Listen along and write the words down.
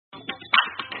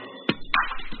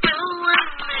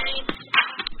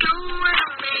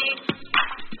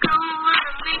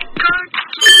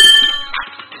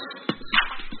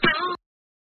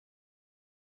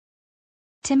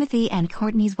Timothy and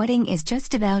Courtney's wedding is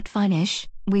just about finish.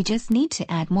 We just need to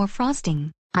add more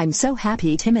frosting. I'm so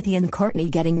happy Timothy and Courtney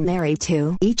getting married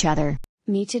to each other.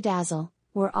 Me too, Dazzle.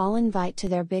 We're all invited to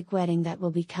their big wedding that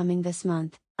will be coming this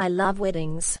month. I love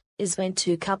weddings, is when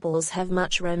two couples have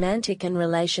much romantic and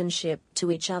relationship to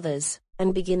each others,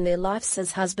 and begin their lives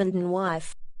as husband and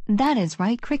wife. That is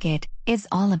right, Cricket. It's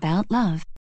all about love.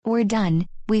 We're done.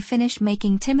 We finished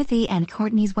making Timothy and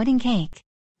Courtney's wedding cake.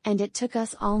 And it took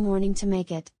us all morning to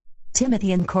make it.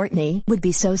 Timothy and Courtney would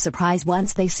be so surprised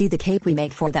once they see the cake we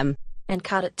made for them. And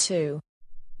cut it too.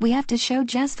 We have to show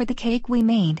Jess for the cake we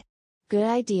made. Good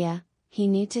idea. He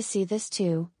need to see this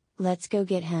too. Let's go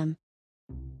get him.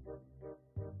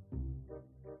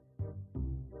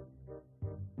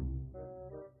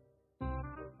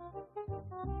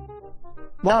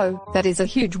 Whoa, that is a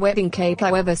huge wedding cake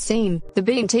I've ever seen. The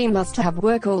Bean team must have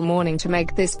worked all morning to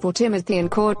make this for Timothy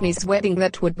and Courtney's wedding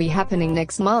that would be happening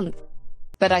next month.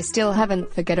 But I still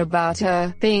haven't forget about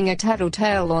her being a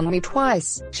tattletale on me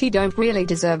twice. She don't really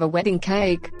deserve a wedding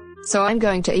cake. So I'm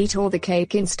going to eat all the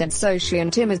cake instead so she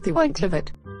and Timothy won't have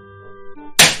it.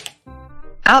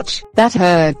 Ouch, that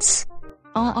hurts.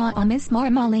 Miss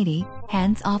Marmalady,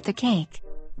 hands off the cake.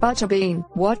 Butterbean,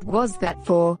 what was that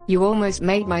for? You almost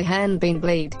made my hand bean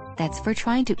bleed. That's for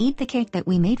trying to eat the cake that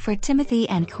we made for Timothy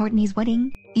and Courtney's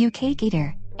wedding, you cake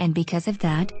eater. And because of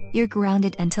that, you're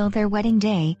grounded until their wedding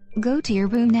day. Go to your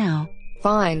room now.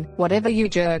 Fine, whatever you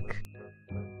jerk.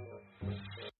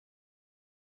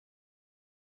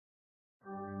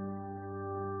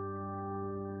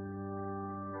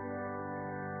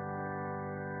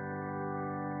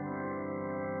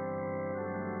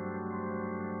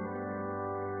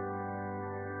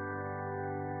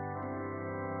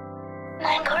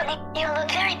 Man, Courtney, you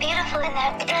look very beautiful in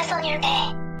that dress on your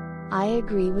day. I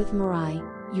agree with Mariah.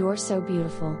 You're so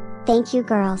beautiful. Thank you,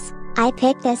 girls. I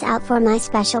picked this out for my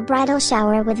special bridal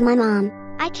shower with my mom.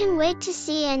 I can wait to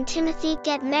see you and Timothy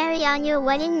get married on your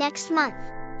wedding next month.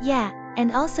 Yeah,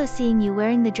 and also seeing you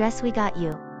wearing the dress we got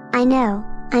you. I know.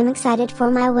 I'm excited for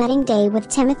my wedding day with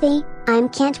Timothy. I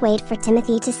can't wait for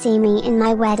Timothy to see me in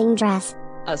my wedding dress.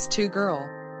 Us too, girl.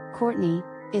 Courtney,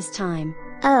 it's time.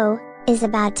 Oh, it's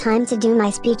about time to do my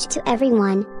speech to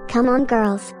everyone. Come on,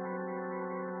 girls.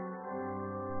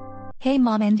 Hey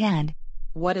Mom and Dad.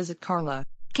 What is it, Carla?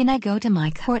 Can I go to my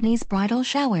Courtney's bridal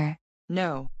shower?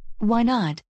 No. Why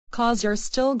not? 'Cause you're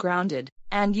still grounded,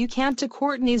 and you can't to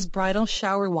Courtney's bridal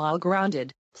shower while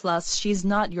grounded. Plus she's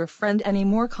not your friend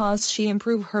anymore 'cause she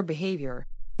improved her behavior.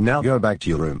 Now go back to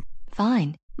your room.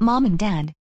 Fine, Mom and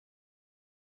Dad.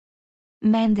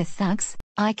 Man, this sucks.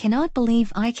 I cannot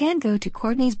believe I can't go to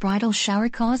Courtney's bridal shower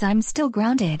 'cause I'm still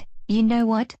grounded. You know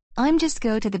what? I'm just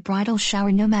go to the bridal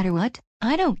shower no matter what.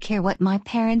 I don't care what my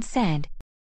parents said.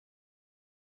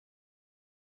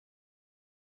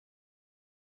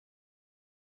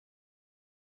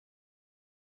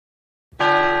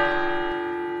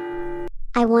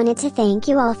 I wanted to thank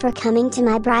you all for coming to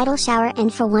my bridal shower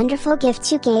and for wonderful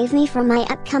gifts you gave me for my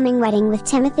upcoming wedding with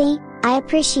Timothy. I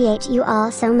appreciate you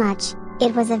all so much.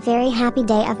 It was a very happy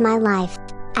day of my life.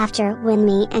 After when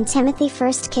me and Timothy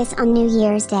first kissed on New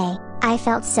Year's Day, I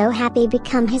felt so happy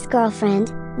become his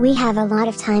girlfriend. We have a lot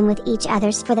of time with each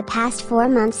others for the past 4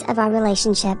 months of our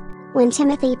relationship. When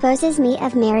Timothy proposes me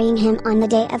of marrying him on the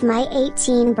day of my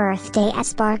 18th birthday at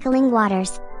Sparkling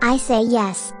Waters, I say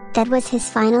yes. That was his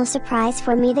final surprise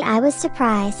for me that I was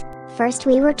surprised. First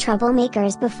we were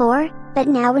troublemakers before, but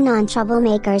now we're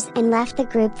non-troublemakers and left the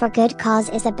group for good cause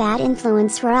is a bad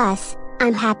influence for us.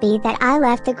 I'm happy that I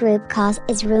left the group cause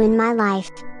is ruined my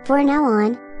life. For now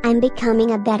on, I'm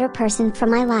becoming a better person for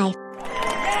my life.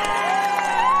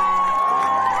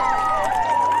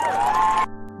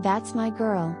 That's my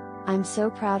girl. I'm so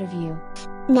proud of you.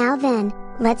 Now then,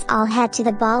 let's all head to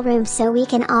the ballroom so we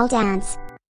can all dance.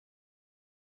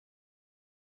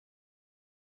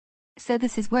 So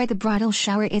this is where the bridal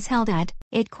shower is held at.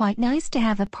 It's quite nice to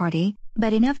have a party,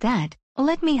 but enough that.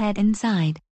 Let me head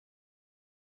inside.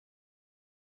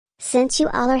 Since you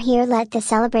all are here, let the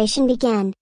celebration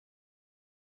begin.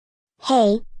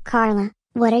 Hey, Carla,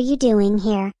 what are you doing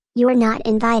here? You are not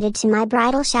invited to my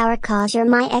bridal shower cause you're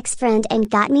my ex-friend and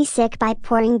got me sick by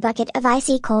pouring bucket of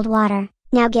icy cold water.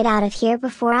 Now get out of here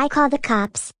before I call the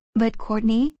cops. But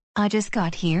Courtney, I just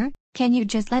got here. Can you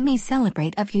just let me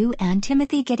celebrate of you and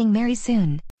Timothy getting married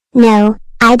soon? No,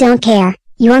 I don't care.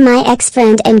 You're my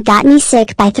ex-friend and got me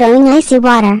sick by throwing icy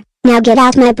water. Now get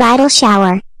out my bridal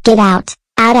shower. Get out.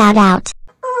 Out, out, out.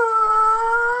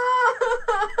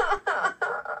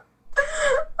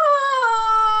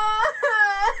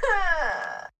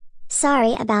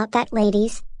 Sorry about that,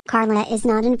 ladies. Carla is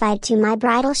not invited to my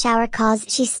bridal shower cause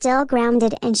she's still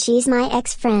grounded and she's my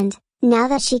ex-friend. Now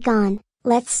that she gone,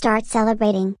 let's start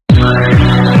celebrating.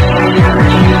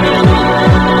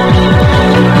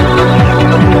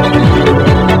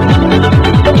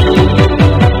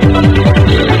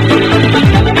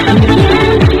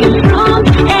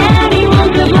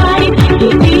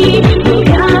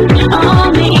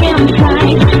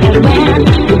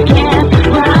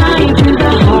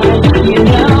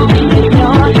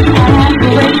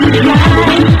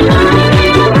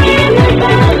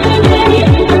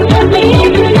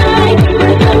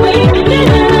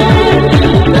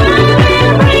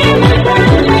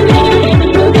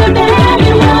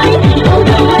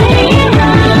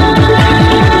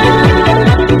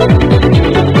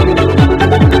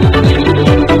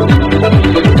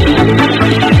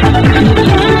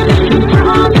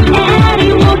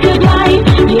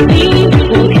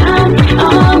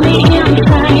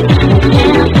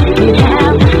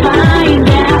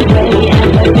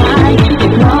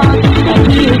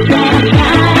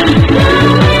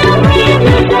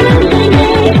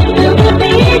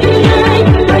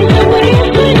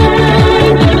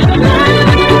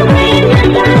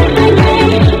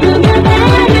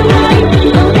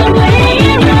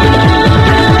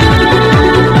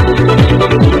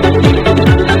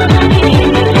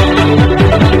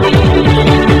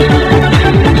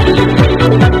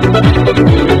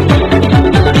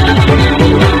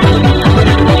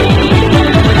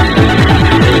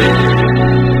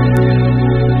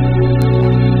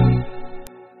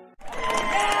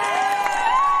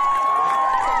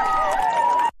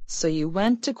 So you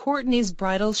went to Courtney's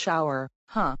bridal shower,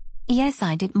 huh? Yes,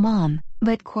 I did, Mom,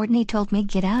 but Courtney told me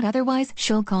get out otherwise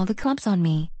she'll call the cops on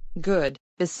me. Good.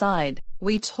 Beside,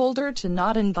 we told her to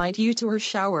not invite you to her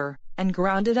shower, and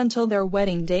grounded until their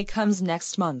wedding day comes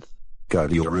next month. Go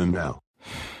to your room now.